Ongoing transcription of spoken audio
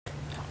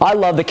I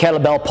love the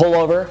kettlebell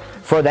pullover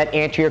for that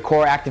anterior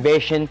core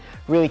activation,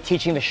 really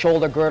teaching the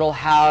shoulder girdle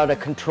how to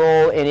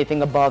control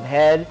anything above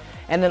head.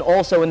 And then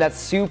also in that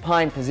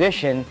supine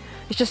position,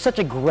 it's just such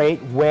a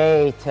great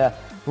way to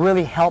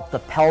really help the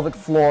pelvic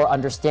floor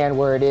understand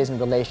where it is in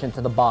relation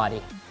to the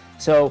body.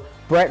 So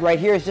Brett right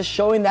here is just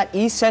showing that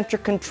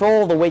eccentric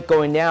control, the weight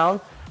going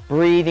down,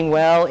 breathing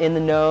well in the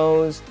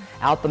nose,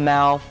 out the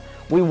mouth.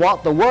 We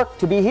want the work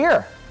to be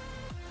here.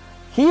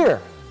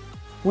 Here.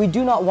 We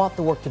do not want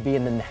the work to be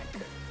in the neck.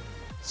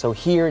 So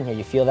here and here,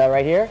 you feel that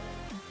right here?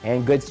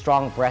 And good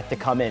strong breath to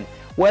come in.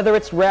 Whether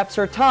it's reps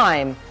or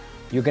time,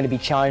 you're going to be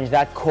challenging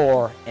that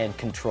core and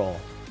control.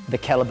 The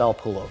kettlebell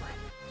pullover.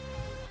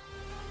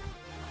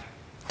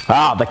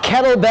 The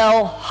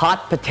kettlebell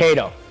hot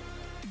potato.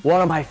 One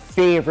of my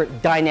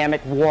favorite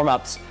dynamic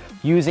warm-ups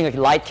using a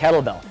light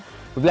kettlebell.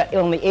 We've got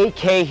on the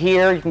 8K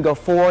here, you can go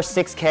 4,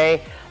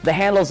 6K. The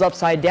handle's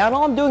upside down.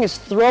 All I'm doing is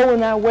throwing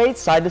that weight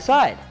side to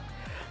side.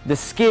 The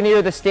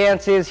skinnier the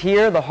stance is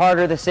here, the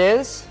harder this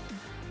is.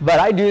 But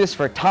I do this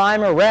for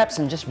time or reps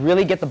and just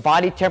really get the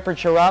body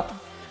temperature up.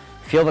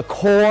 Feel the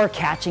core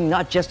catching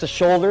not just the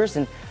shoulders.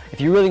 And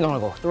if you're really going to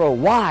go throw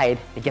wide,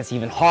 it gets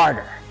even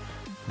harder.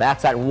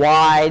 That's that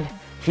wide.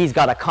 He's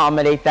got to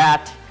accommodate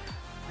that.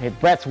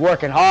 Brett's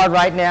working hard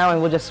right now,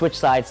 and we'll just switch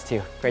sides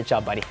too. Great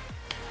job, buddy.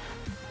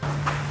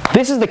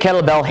 This is the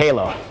kettlebell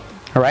halo.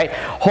 All right,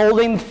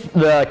 holding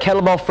the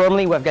kettlebell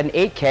firmly, we've got an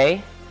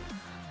 8K.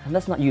 And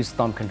let's not use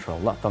thumb control,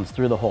 left thumb's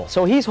through the hole.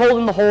 So he's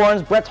holding the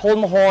horns, Brett's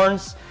holding the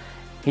horns.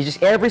 He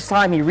just, every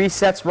time he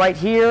resets right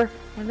here,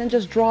 and then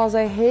just draws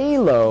a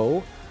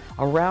halo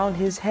around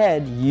his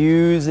head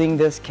using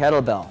this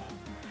kettlebell.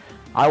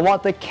 I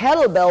want the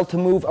kettlebell to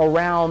move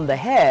around the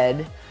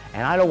head,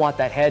 and I don't want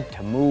that head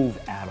to move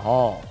at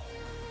all.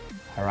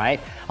 All right?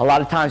 A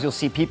lot of times you'll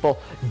see people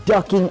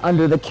ducking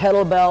under the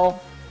kettlebell.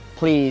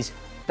 Please,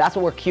 that's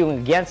what we're cueing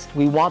against.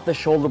 We want the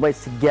shoulder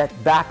blades to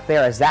get back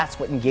there, as that's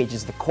what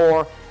engages the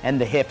core and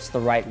the hips the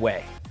right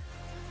way.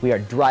 We are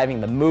driving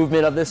the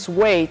movement of this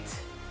weight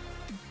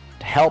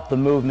to help the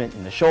movement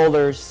in the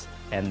shoulders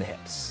and the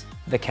hips.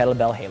 The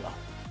kettlebell halo.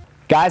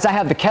 Guys, I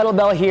have the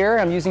kettlebell here.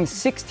 I'm using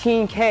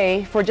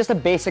 16K for just a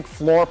basic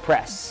floor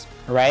press,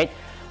 all right?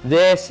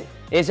 This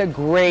is a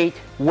great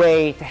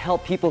way to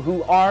help people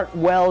who aren't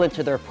well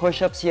into their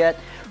push-ups yet,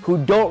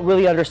 who don't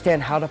really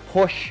understand how to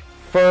push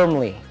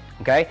firmly,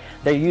 okay?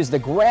 They use the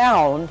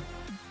ground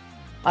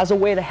as a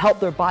way to help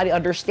their body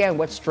understand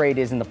what straight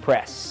is in the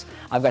press.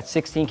 I've got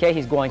 16K,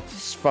 he's going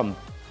from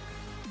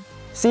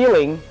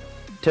ceiling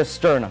to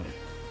sternum.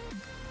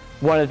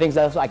 One of the things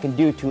that I can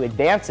do to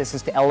advance this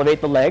is to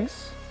elevate the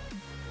legs.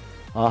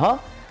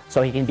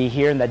 So he can be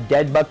here in the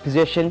dead bug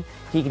position.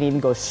 He can even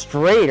go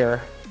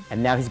straighter,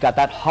 and now he's got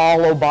that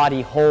hollow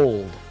body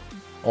hold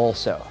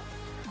also.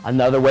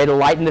 Another way to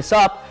lighten this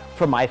up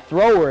for my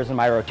throwers and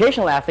my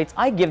rotational athletes,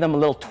 I give them a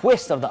little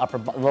twist of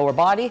the lower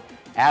body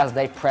as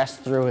they press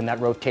through in that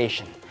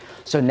rotation.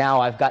 So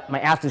now I've got my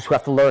athletes who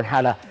have to learn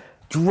how to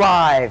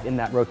drive in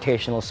that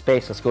rotational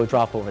space. Let's go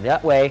drop over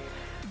that way.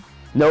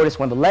 Notice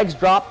when the legs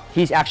drop,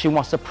 he actually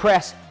wants to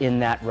press in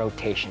that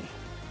rotation.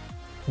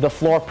 The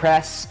floor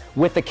press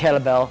with the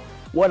kettlebell,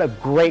 what a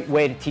great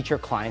way to teach your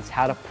clients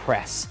how to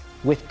press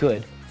with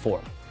good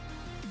form.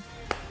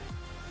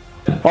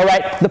 All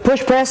right, the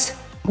push press,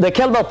 the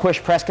kettlebell push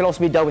press can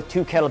also be done with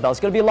 2 kettlebells. It's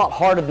going to be a lot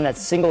harder than that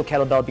single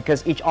kettlebell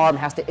because each arm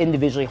has to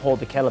individually hold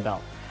the kettlebell.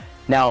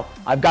 Now,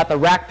 I've got the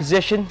rack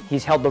position.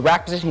 He's held the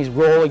rack position. He's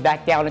rolling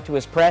back down into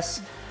his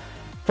press.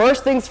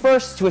 First things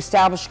first, to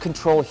establish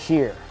control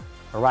here,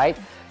 all right?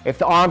 If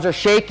the arms are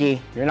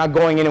shaky, you're not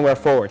going anywhere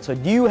forward. So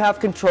do you have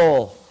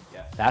control?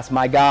 Yes. That's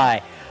my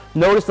guy.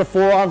 Notice the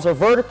forearms are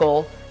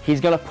vertical. He's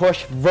going to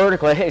push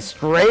vertically,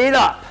 straight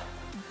up.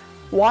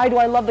 Why do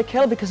I love the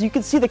kettlebell? Because you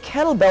can see the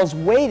kettlebell's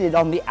weighted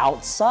on the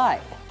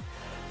outside.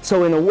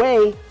 So in a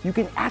way, you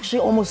can actually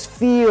almost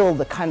feel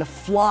the kind of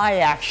fly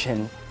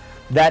action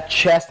that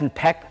chest and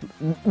pec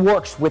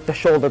works with the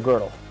shoulder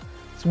girdle.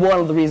 It's one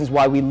of the reasons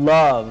why we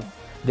love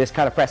this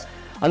kind of press.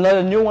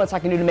 Another nuance I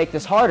can do to make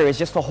this harder is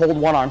just to hold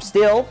one arm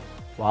still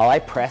while I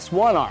press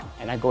one arm,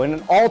 and I go in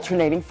an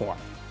alternating form.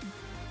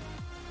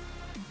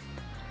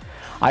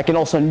 I can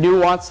also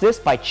nuance this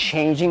by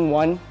changing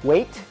one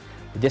weight.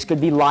 This could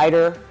be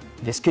lighter,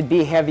 this could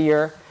be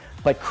heavier,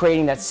 but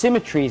creating that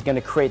symmetry is going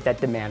to create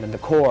that demand in the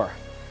core.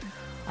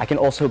 I can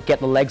also get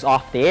the legs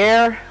off the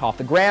air, off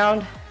the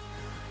ground,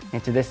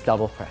 into this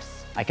double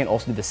press. I can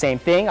also do the same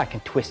thing. I can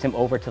twist him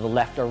over to the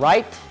left or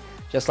right,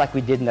 just like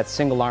we did in that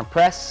single arm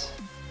press.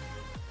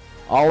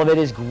 All of it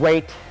is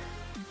great.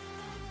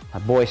 My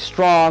boy's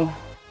strong.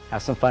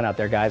 Have some fun out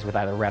there, guys, with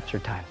either reps or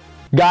time.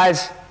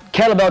 Guys,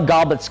 kettlebell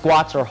goblet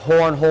squats or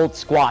horn hold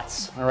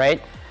squats, all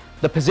right?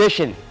 The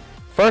position.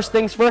 First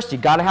things first, you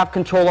gotta have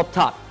control up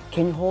top.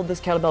 Can you hold this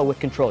kettlebell with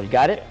control? You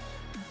got it?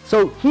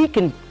 So he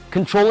can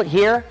control it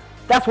here.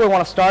 That's where I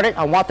wanna start it.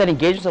 I want that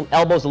engagement, so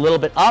elbows a little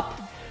bit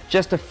up,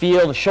 just to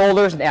feel the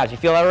shoulders and abs. You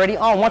feel that already?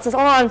 On. Once it's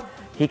on,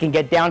 he can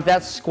get down to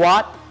that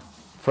squat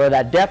for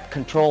that depth,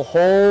 control,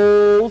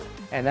 hold,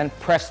 and then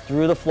press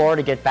through the floor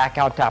to get back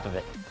on top of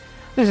it.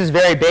 This is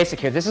very basic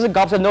here. This is a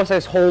goblet. Notice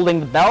he's holding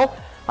the bell.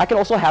 I can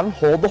also have him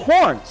hold the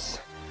horns.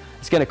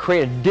 It's going to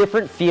create a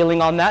different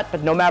feeling on that,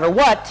 but no matter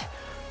what,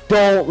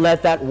 don't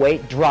let that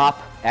weight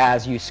drop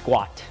as you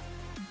squat.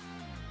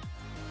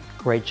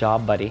 Great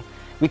job, buddy.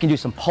 We can do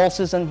some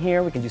pulses in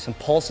here. We can do some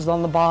pulses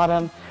on the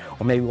bottom,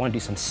 or maybe we want to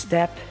do some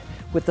step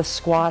with the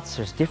squats.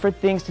 There's different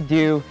things to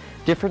do,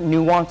 different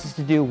nuances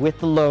to do with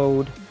the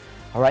load.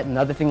 All right,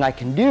 another thing I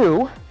can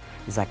do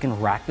is I can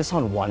rack this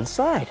on one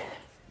side.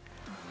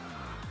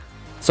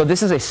 So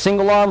this is a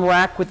single arm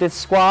rack with this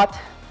squat.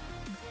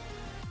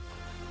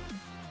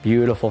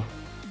 Beautiful.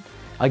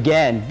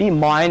 Again, be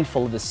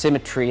mindful of the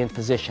symmetry and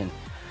position.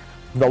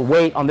 The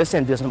weight on this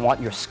end doesn't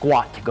want your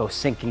squat to go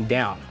sinking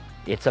down.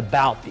 It's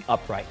about the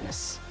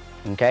uprightness,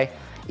 okay?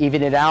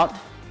 Even it out.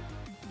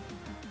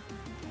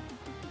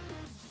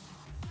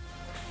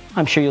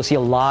 I'm sure you'll see a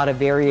lot of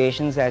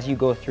variations as you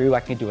go through. I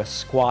can do a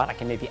squat. I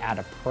can maybe add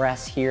a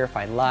press here if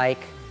I like.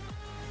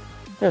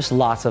 There's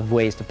lots of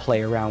ways to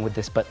play around with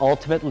this, but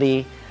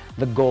ultimately,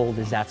 the goal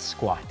is that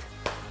squat.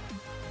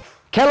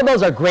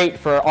 Kettlebells are great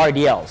for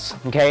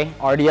RDLs, okay?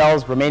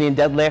 RDLs, Romanian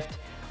deadlift.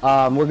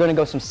 We're gonna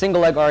go some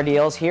single leg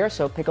RDLs here,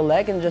 so pick a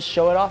leg and just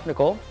show it off,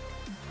 Nicole.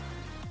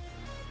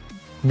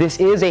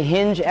 This is a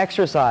hinge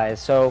exercise,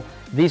 so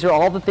these are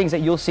all the things that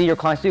you'll see your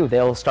clients do.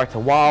 They'll start to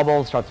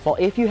wobble, start to fall.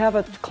 If you have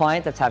a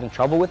client that's having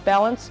trouble with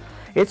balance,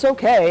 it's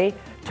okay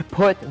to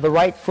put the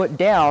right foot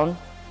down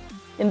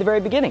in the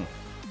very beginning.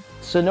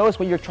 So notice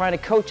what you're trying to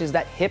coach is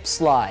that hip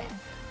slide.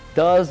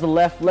 Does the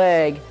left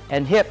leg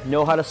and hip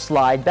know how to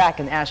slide back?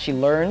 And as she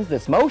learns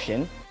this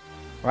motion,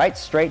 right,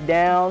 straight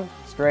down,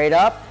 straight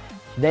up,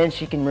 then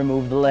she can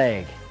remove the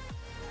leg.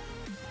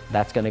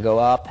 That's gonna go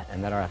up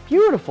and then our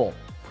beautiful.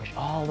 Push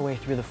all the way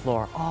through the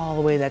floor, all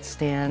the way that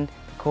stand.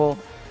 Cool.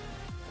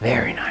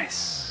 Very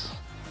nice.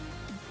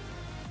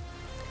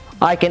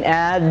 I can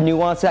add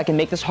nuance. I can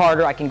make this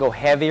harder. I can go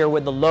heavier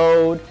with the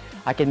load.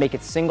 I can make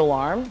it single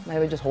arm.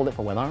 Maybe just hold it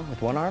for one arm,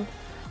 with one arm.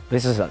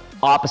 This is an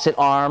opposite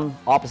arm,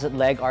 opposite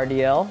leg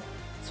RDL.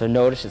 So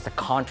notice it's a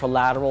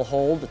contralateral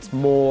hold. It's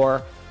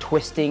more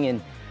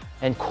twisting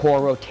and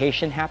core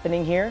rotation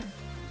happening here.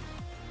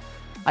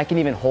 I can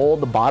even hold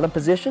the bottom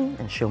position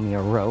and show me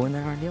a row in the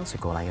RDL. So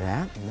go like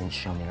that and then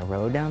show me a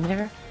row down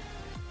there.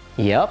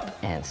 Yep,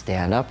 and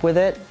stand up with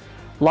it.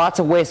 Lots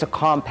of ways to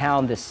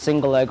compound this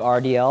single leg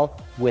RDL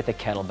with a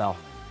kettlebell.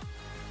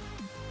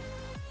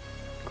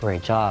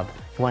 Great job.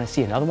 You want to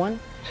see another one?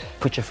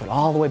 Put your foot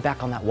all the way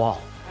back on that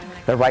wall.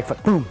 The right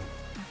foot, boom.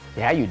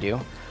 Yeah, you do.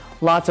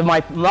 Lots of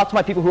my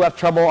people who have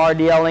trouble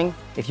RDLing,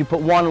 if you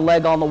put one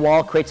leg on the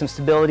wall, create some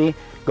stability,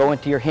 go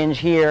into your hinge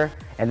here,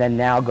 and then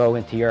now go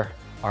into your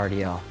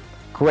RDL.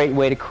 Great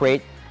way to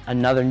create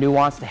another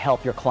nuance to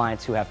help your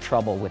clients who have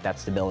trouble with that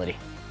stability.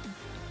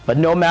 But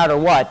no matter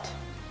what,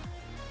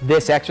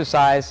 this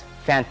exercise,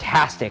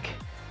 fantastic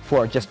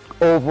for just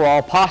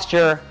overall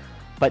posture,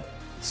 but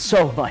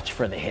so much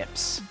for the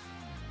hips.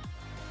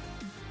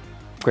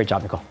 Great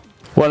job, Nicole.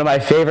 One of my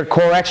favorite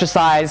core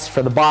exercise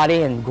for the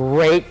body and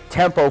great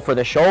tempo for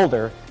the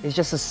shoulder is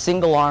just a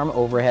single arm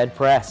overhead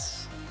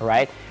press, all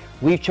right?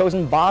 We've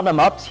chosen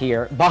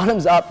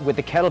bottoms up with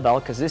the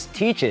kettlebell because this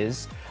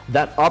teaches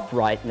that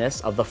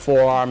uprightness of the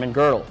forearm and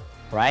girdle,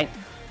 right?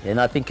 And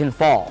nothing can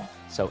fall.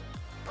 So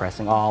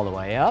pressing all the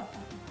way up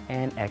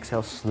and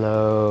exhale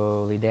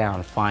slowly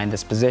down. Find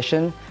this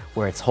position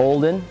where it's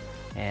holding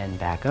and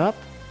back up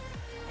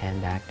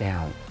and back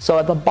down. So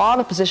at the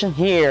bottom position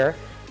here,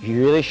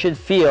 you really should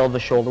feel the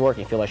shoulder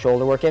working. Feel that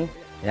shoulder working?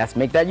 And let's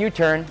make that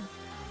U-turn.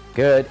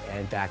 Good,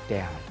 and back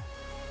down.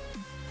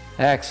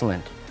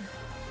 Excellent.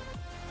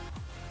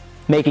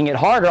 Making it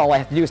harder, all I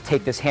have to do is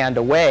take this hand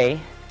away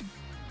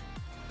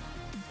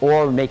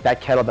or make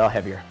that kettlebell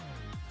heavier.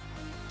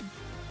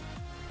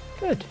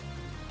 Good.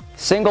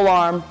 Single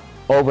arm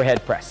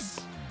overhead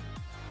press.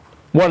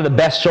 One of the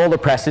best shoulder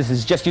presses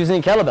is just using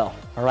a kettlebell,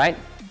 all right?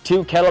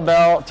 Two-hand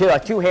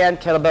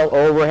kettlebell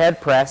overhead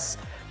press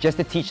just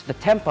to teach the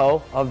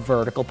tempo of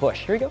vertical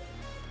push. Here we go.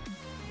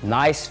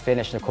 Nice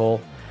finish,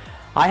 Nicole.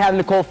 I have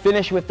Nicole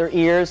finish with her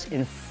ears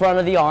in front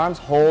of the arms.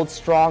 Hold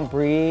strong,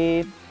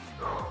 breathe.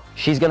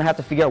 She's gonna have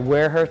to figure out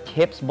where her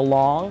hips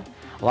belong.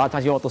 A lot of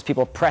times you don't want those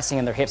people pressing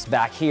in their hips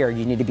back here.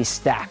 You need to be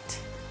stacked.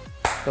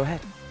 Go ahead.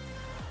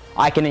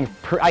 I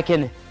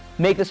can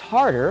make this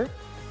harder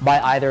by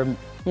either,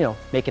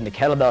 making the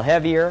kettlebell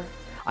heavier.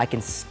 I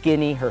can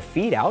skinny her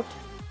feet out.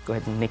 Go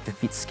ahead and make the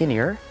feet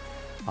skinnier.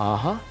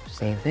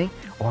 Same thing.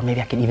 Or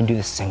maybe I can even do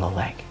the single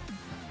leg.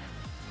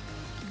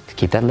 Just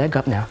keep that leg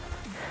up now.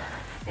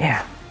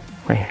 Yeah,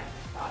 right here.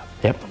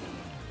 Yep.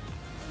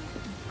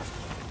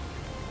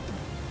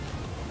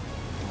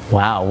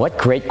 Wow, what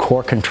great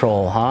core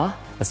control, huh?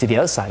 Let's do the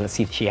other side. Let's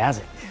see if she has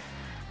it.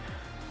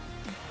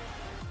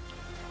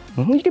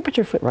 You can put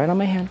your foot right on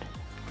my hand.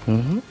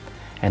 And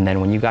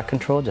then when you got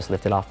control, just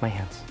lift it off my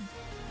hands.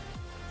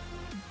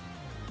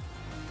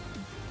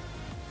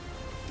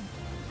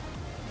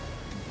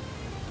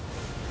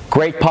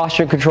 Great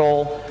posture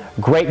control,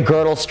 great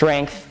girdle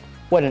strength.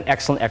 What an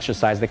excellent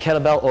exercise. The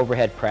kettlebell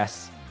overhead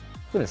press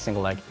with a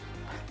single leg.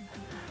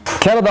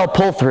 Kettlebell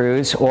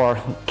pull-throughs or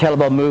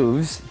kettlebell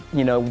moves,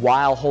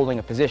 while holding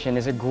a position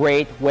is a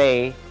great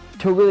way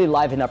to really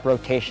liven up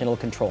rotational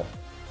control.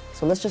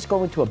 So let's just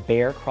go into a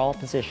bear crawl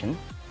position.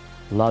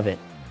 Love it.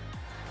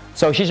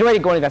 So she's already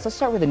going advanced. Let's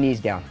start with the knees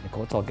down,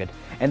 Nicole, it's all good.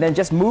 And then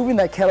just moving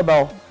that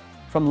kettlebell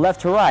from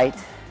left to right.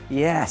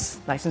 Yes,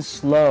 nice and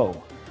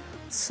slow.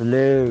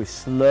 Slow,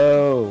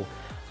 slow.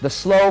 The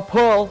slow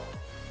pull,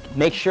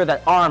 make sure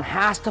that arm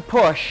has to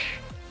push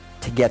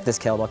to get this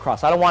kettlebell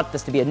across. I don't want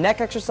this to be a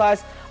neck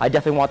exercise. I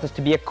definitely want this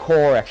to be a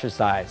core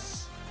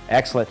exercise.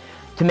 Excellent.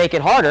 To make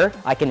it harder,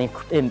 I can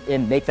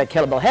make that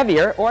kettlebell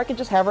heavier, or I can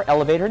just have her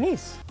elevate her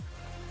knees.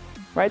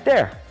 Right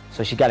there.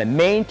 So she's got to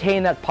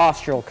maintain that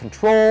postural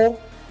control.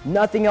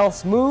 Nothing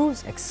else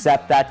moves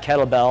except that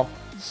kettlebell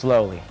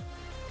slowly.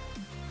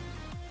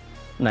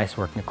 Nice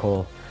work,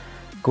 Nicole.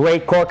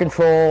 Great core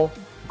control.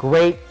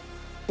 Great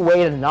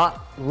way to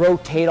not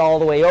rotate all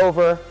the way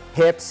over.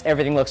 Hips,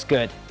 everything looks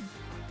good.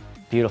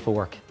 Beautiful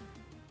work.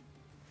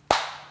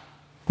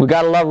 We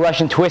gotta love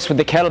Russian twist with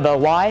the kettlebell.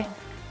 Why?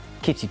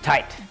 Keeps you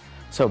tight.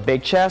 So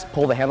big chest,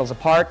 pull the handles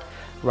apart,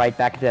 right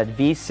back to that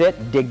V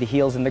sit, dig the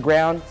heels in the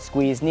ground,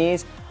 squeeze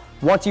knees.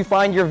 Once you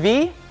find your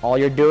V, all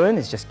you're doing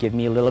is just give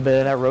me a little bit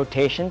of that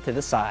rotation to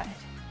the side.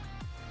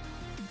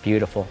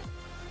 Beautiful.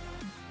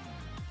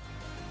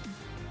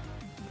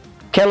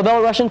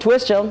 Kettlebell Russian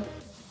twist,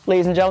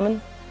 ladies and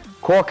gentlemen.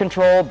 Core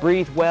control,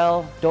 breathe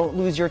well, don't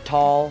lose your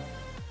tall.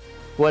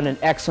 What an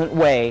excellent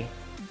way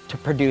to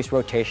produce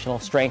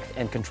rotational strength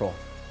and control.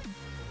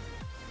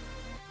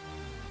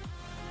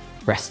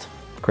 Rest.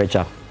 Great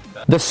job.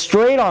 The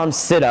straight arm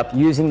sit-up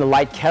using the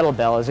light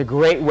kettlebell is a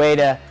great way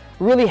to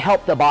really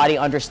help the body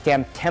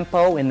understand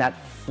tempo in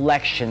that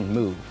flexion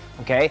move,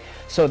 okay?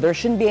 So there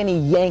shouldn't be any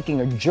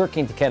yanking or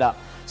jerking to get up.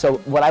 So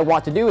what I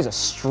want to do is a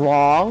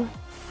strong,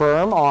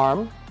 firm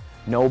arm,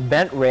 no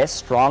bent wrist,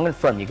 strong and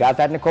firm. You got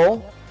that,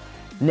 Nicole?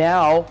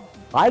 Now,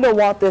 I don't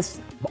want this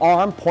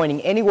arm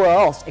pointing anywhere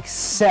else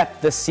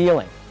except the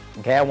ceiling,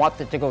 okay? I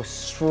want it to go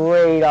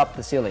straight up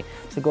the ceiling.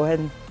 So go ahead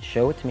and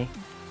show it to me.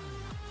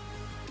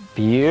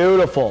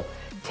 Beautiful.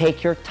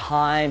 Take your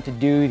time to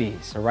do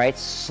these, all right?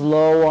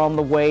 Slow on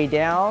the way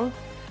down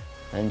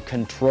and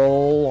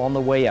control on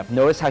the way up.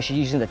 Notice how she's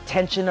using the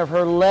tension of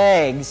her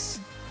legs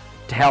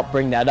to help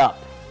bring that up,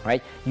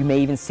 right? You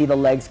may even see the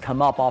legs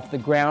come up off the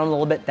ground a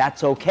little bit.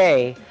 That's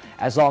okay,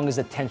 as long as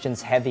the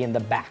tension's heavy in the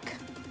back.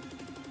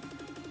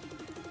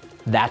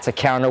 That's a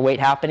counterweight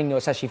happening.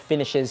 Notice how she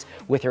finishes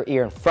with her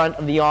ear in front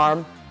of the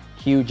arm.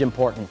 Huge,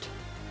 important.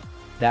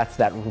 That's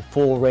that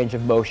full range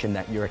of motion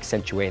that you're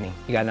accentuating.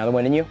 You got another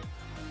one in you?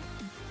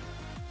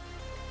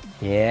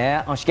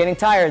 Yeah, oh, she's getting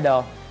tired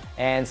though.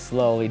 And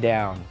slowly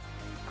down.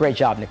 Great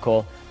job,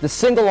 Nicole. The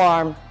single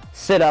arm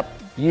sit-up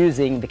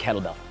using the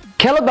kettlebell.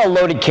 Kettlebell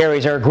loaded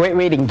carries are a great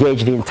way to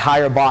engage the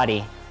entire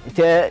body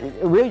to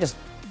really just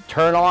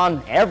turn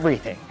on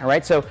everything, all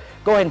right? So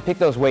go ahead and pick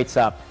those weights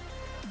up.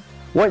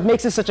 What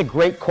makes this such a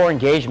great core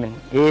engagement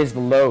is the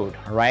load,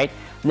 all right?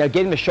 Now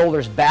getting the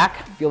shoulders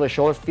back, feel the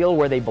shoulders, feel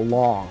where they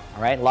belong,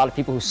 all right? A lot of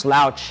people who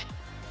slouch,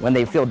 when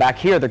they feel back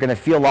here, they're gonna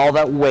feel all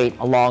that weight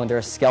along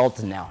their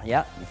skeleton now.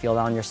 Yeah, you feel that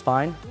on your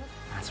spine?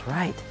 That's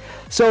right.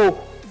 So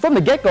from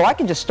the get-go, I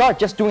can just start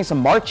just doing some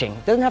marching.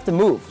 It doesn't have to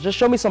move. Just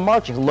show me some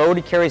marching,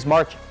 loaded carries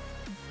marching,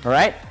 all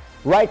right?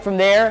 Right from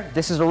there,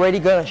 this is already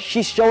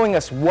she's showing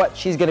us what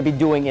she's gonna be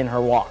doing in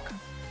her walk.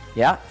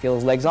 Yeah, feel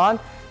those legs on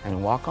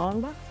and walk on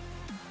back.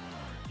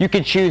 You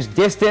can choose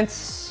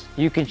distance,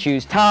 you can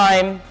choose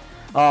time.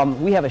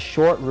 We have a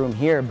short room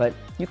here, but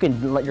you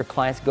can let your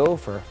clients go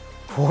for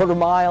quarter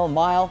mile,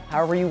 mile,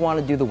 however you want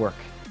to do the work,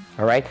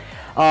 all right?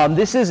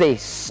 This is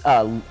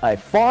a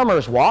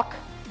farmer's walk.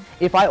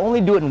 If I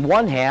only do it in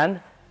one hand,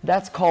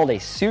 that's called a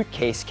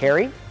suitcase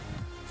carry.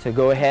 So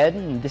go ahead,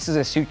 and this is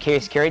a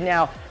suitcase carry.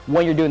 Now,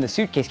 when you're doing the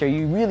suitcase carry,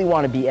 you really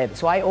want to be heavy.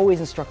 So I always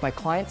instruct my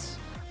clients,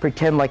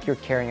 pretend like you're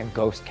carrying a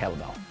ghost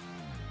kettlebell.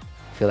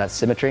 Feel that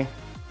symmetry?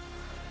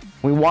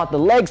 We want the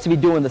legs to be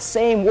doing the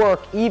same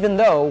work even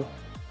though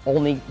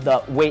only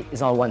the weight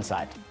is on one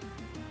side.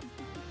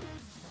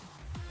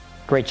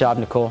 Great job,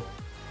 Nicole.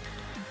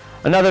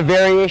 Another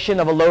variation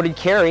of a loaded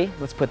carry,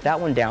 let's put that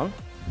one down.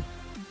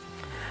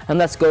 And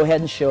let's go ahead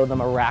and show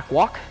them a rack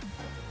walk.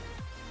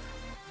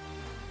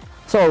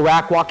 So a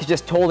rack walk is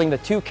just holding the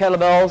two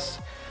kettlebells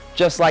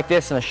just like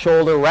this in a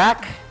shoulder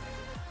rack.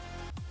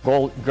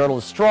 Girdle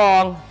is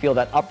strong, feel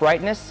that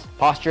uprightness,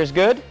 posture is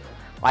good.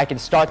 I can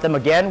start them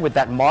again with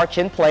that march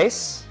in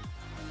place,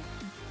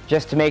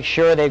 just to make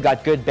sure they've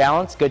got good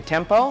balance, good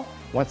tempo.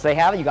 Once they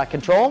have it, you got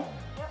control,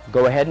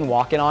 go ahead and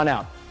walk it on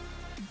out.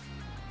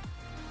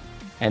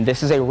 And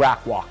this is a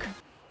rack walk.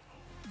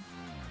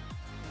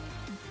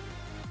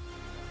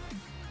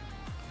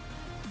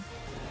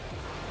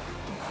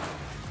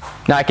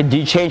 Now I can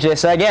change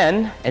this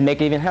again and make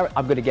it even heavier.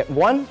 I'm gonna get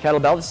one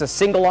kettlebell. This is a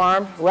single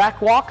arm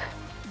rack walk.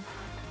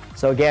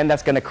 So again,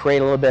 that's gonna create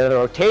a little bit of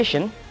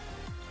rotation.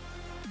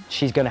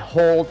 She's gonna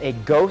hold a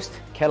ghost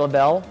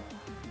kettlebell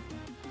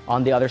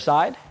on the other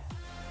side.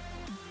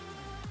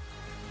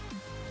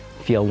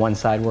 Feel one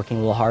side working a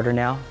little harder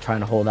now,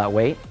 trying to hold that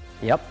weight.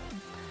 Yep,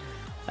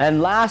 And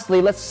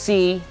lastly, let's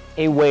see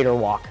a waiter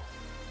walk.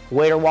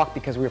 Waiter walk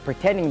because we're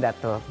pretending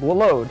that the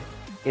load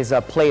is a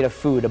plate of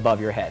food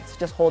above your head. So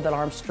just hold that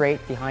arm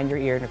straight behind your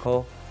ear,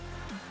 Nicole.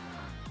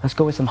 Let's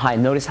go with some height.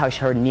 Notice how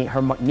her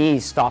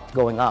knees stopped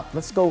going up.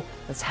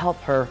 Let's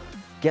help her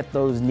get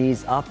those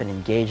knees up and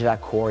engage that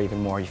core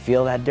even more. You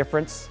feel that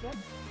difference? Yep.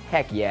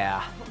 Heck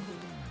yeah.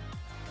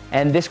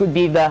 And this would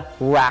be the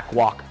rack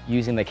walk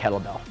using the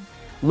kettlebell.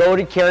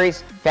 Loaded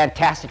carries,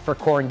 fantastic for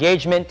core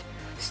engagement,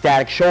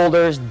 static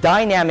shoulders,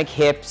 dynamic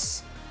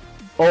hips,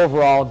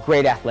 overall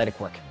great athletic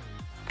work.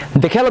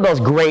 The kettlebell is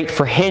great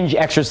for hinge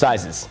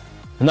exercises.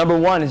 Number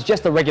one is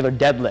just a regular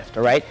deadlift,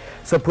 all right?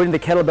 So putting the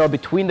kettlebell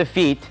between the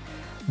feet,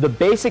 the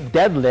basic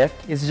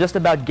deadlift is just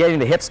about getting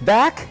the hips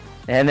back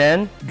and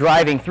then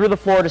driving through the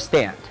floor to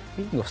stand.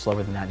 You can go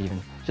slower than that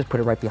even. Just put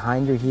it right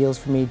behind your heels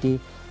for me, D.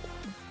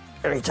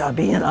 Great job,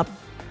 being up.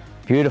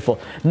 Beautiful.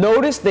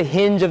 Notice the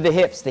hinge of the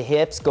hips. The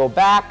hips go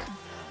back,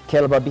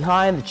 kettlebell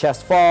behind, the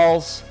chest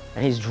falls,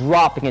 and he's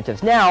dropping into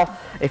this. Now,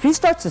 if he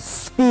starts to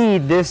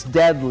speed this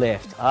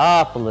deadlift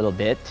up a little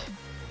bit,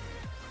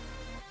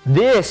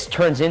 this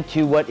turns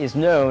into what is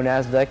known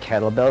as the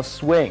kettlebell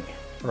swing,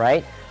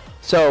 right?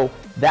 So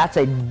that's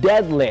a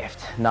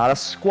deadlift, not a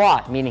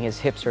squat, meaning his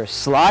hips are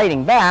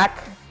sliding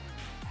back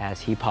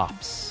as he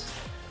pops.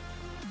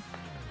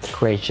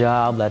 Great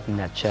job letting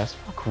that chest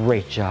fall.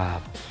 Great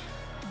job.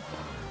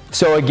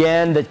 So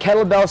again, the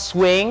kettlebell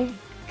swing,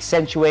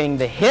 accentuating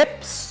the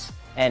hips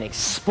and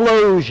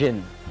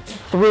explosion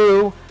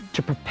through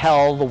to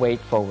propel the weight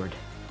forward.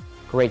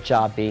 Great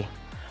job, B.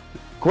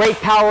 Great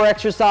power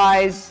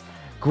exercise.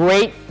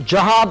 Great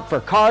job for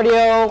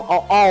cardio,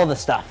 all of the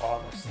stuff.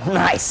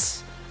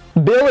 Nice.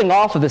 Building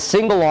off of the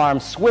single arm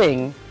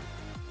swing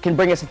can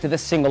bring us into the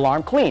single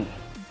arm clean.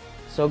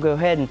 So go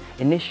ahead and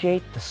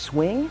initiate the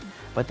swing,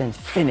 but then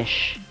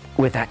finish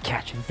with that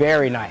catch.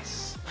 Very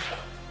nice.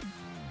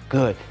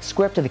 Good.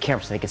 Square up to the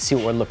camera so they can see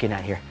what we're looking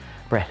at here.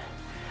 Brett.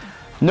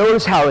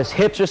 Notice how his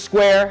hips are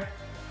square.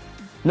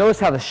 Notice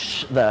how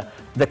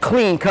the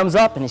clean comes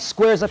up and he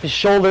squares up his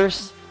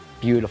shoulders.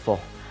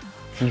 Beautiful.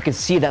 You can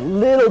see that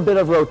little bit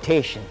of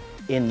rotation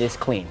in this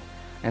clean.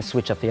 And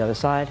switch up the other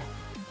side.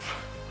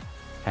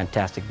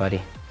 Fantastic,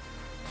 buddy.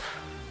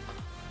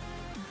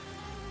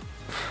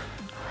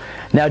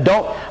 Now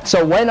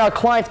so when our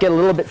clients get a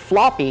little bit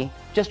floppy,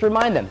 just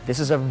remind them, this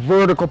is a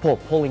vertical pull,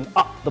 pulling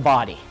up the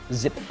body.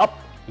 Zip up.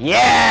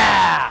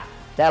 Yeah!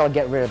 That'll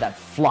get rid of that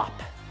flop.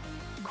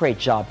 Great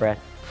job, Brett.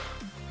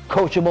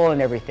 Coachable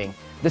and everything.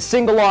 The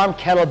single arm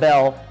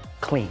kettlebell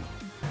clean.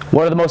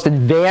 One of the most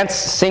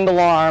advanced single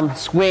arm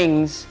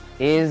swings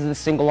is the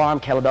single arm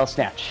kettlebell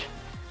snatch.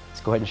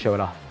 Let's go ahead and show it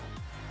off.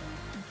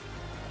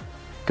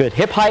 Good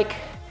hip hike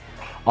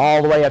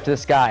all the way up to the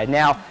sky.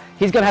 Now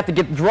he's gonna have to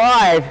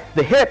drive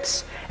the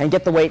hips and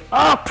get the weight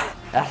up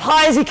as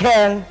high as he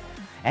can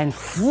and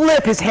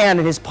flip his hand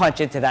and his punch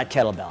into that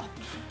kettlebell.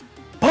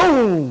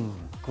 Boom!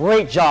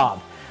 Great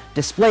job.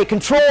 Display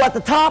control at the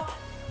top.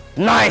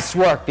 Nice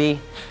work, B.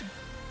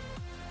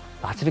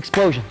 Lots of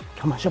explosion.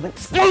 Come on, show me.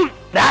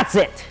 That's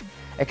it.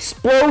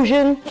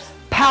 Explosion,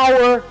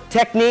 power,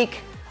 technique,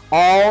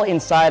 all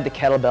inside the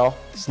kettlebell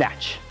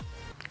snatch.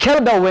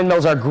 Kettlebell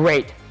windmills are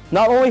great,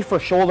 not only for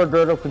shoulder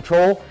girdle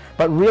control,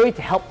 but really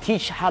to help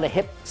teach how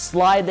to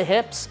slide the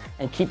hips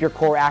and keep your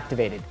core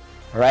activated,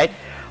 all right?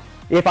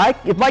 If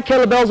my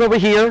kettlebell's over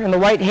here in the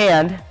right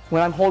hand,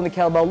 when I'm holding the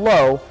kettlebell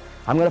low,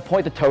 I'm gonna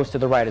point the toes to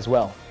the right as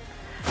well.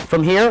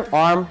 From here,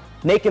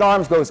 naked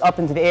arms goes up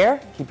into the air.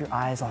 Keep your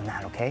eyes on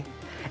that, okay?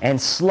 And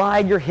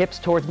slide your hips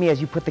towards me as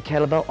you put the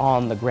kettlebell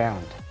on the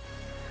ground.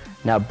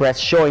 Now Brett's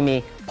showing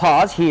me,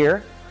 pause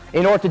here.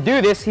 In order to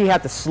do this, he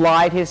had to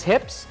slide his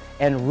hips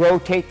and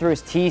rotate through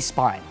his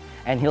T-spine.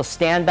 And he'll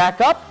stand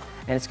back up,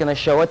 and it's gonna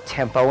show a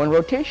tempo and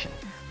rotation.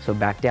 So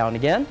back down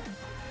again.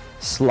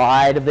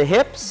 Slide of the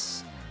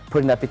hips,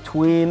 putting that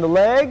between the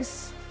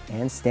legs,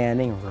 and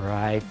standing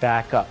right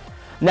back up.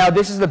 Now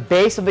this is the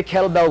base of the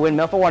kettlebell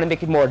windmill. If I want to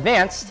make it more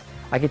advanced,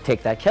 I could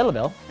take that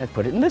kettlebell and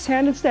put it in this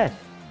hand instead.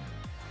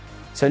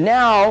 So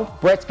now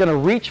Brett's gonna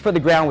reach for the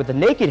ground with the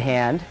naked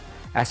hand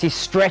as he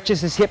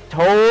stretches his hip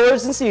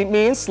towards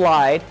me and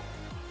slide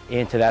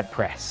into that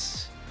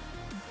press.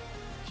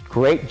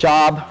 Great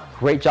job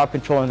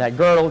controlling that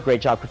girdle,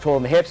 great job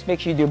controlling the hips.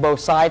 Make sure you do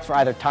both sides for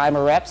either time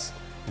or reps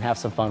and have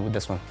some fun with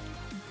this one.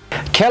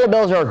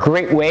 Kettlebells are a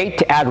great way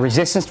to add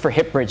resistance for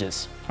hip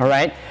bridges, all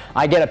right?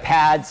 I get a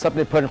pad,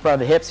 something to put in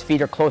front of the hips,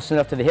 feet are close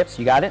enough to the hips,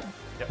 you got it?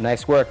 Yep.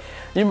 Nice work.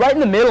 Then right in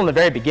the middle in the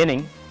very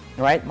beginning,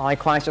 all right, my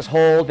clients just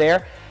hold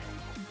there.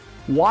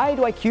 Why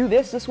do I cue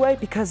this way?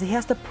 Because he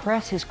has to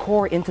press his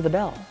core into the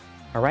bell,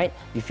 all right?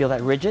 You feel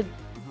that rigid?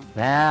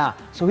 Yeah,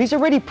 so he's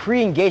already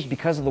pre-engaged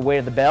because of the weight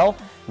of the bell.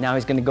 Now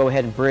he's gonna go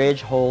ahead and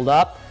bridge, hold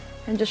up,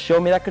 and just show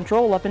me that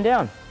control up and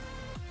down.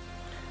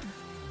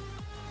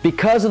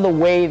 Because of the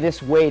way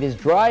this weight is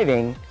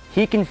driving,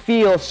 he can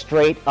feel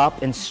straight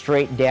up and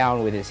straight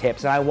down with his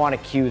hips, and I want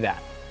to cue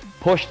that.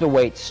 Push the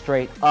weight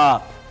straight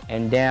up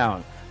and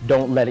down.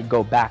 Don't let it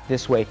go back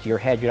this way to your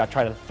head. You're not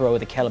trying to throw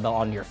the kettlebell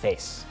onto your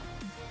face.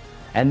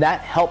 And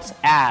that helps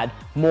add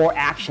more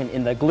action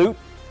in the glute.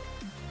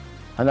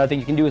 Another thing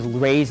you can do is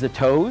raise the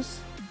toes.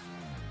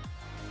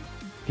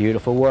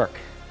 Beautiful work.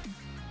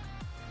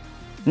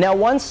 Now,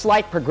 one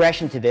slight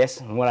progression to this,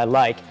 and what I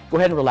like, go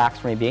ahead and relax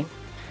for me, B,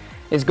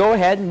 is go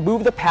ahead and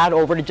move the pad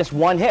over to just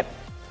one hip.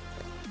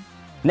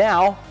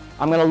 Now,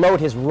 I'm gonna load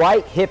his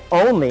right hip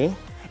only,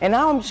 and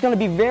now I'm just gonna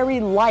be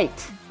very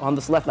light on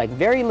this left leg,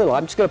 very little.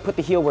 I'm just gonna put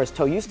the heel where his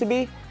toe used to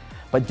be,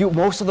 but do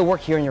most of the work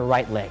here in your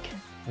right leg.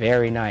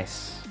 Very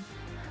nice.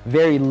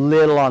 Very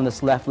little on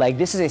this left leg.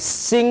 This is a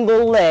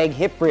single leg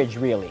hip bridge,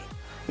 really.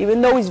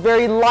 Even though he's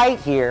very light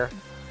here,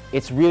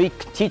 it's really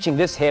teaching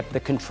this hip the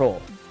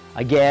control.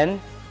 Again,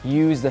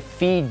 use the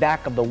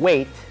feedback of the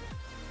weight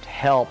to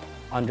help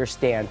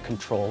understand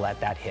control at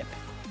that hip.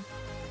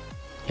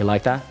 You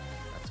like that?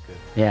 That's good.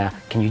 Yeah.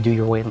 Can you do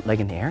your leg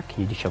in the air?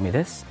 Can you show me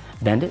this?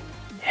 Bend it.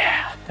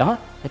 Yeah.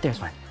 Right there's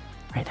fine.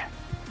 Right there.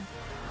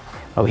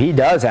 Oh, he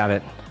does have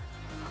it.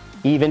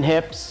 Even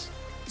hips,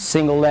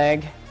 single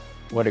leg.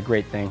 What a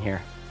great thing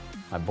here.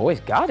 My boy's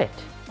got it.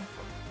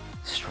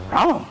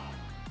 Strong.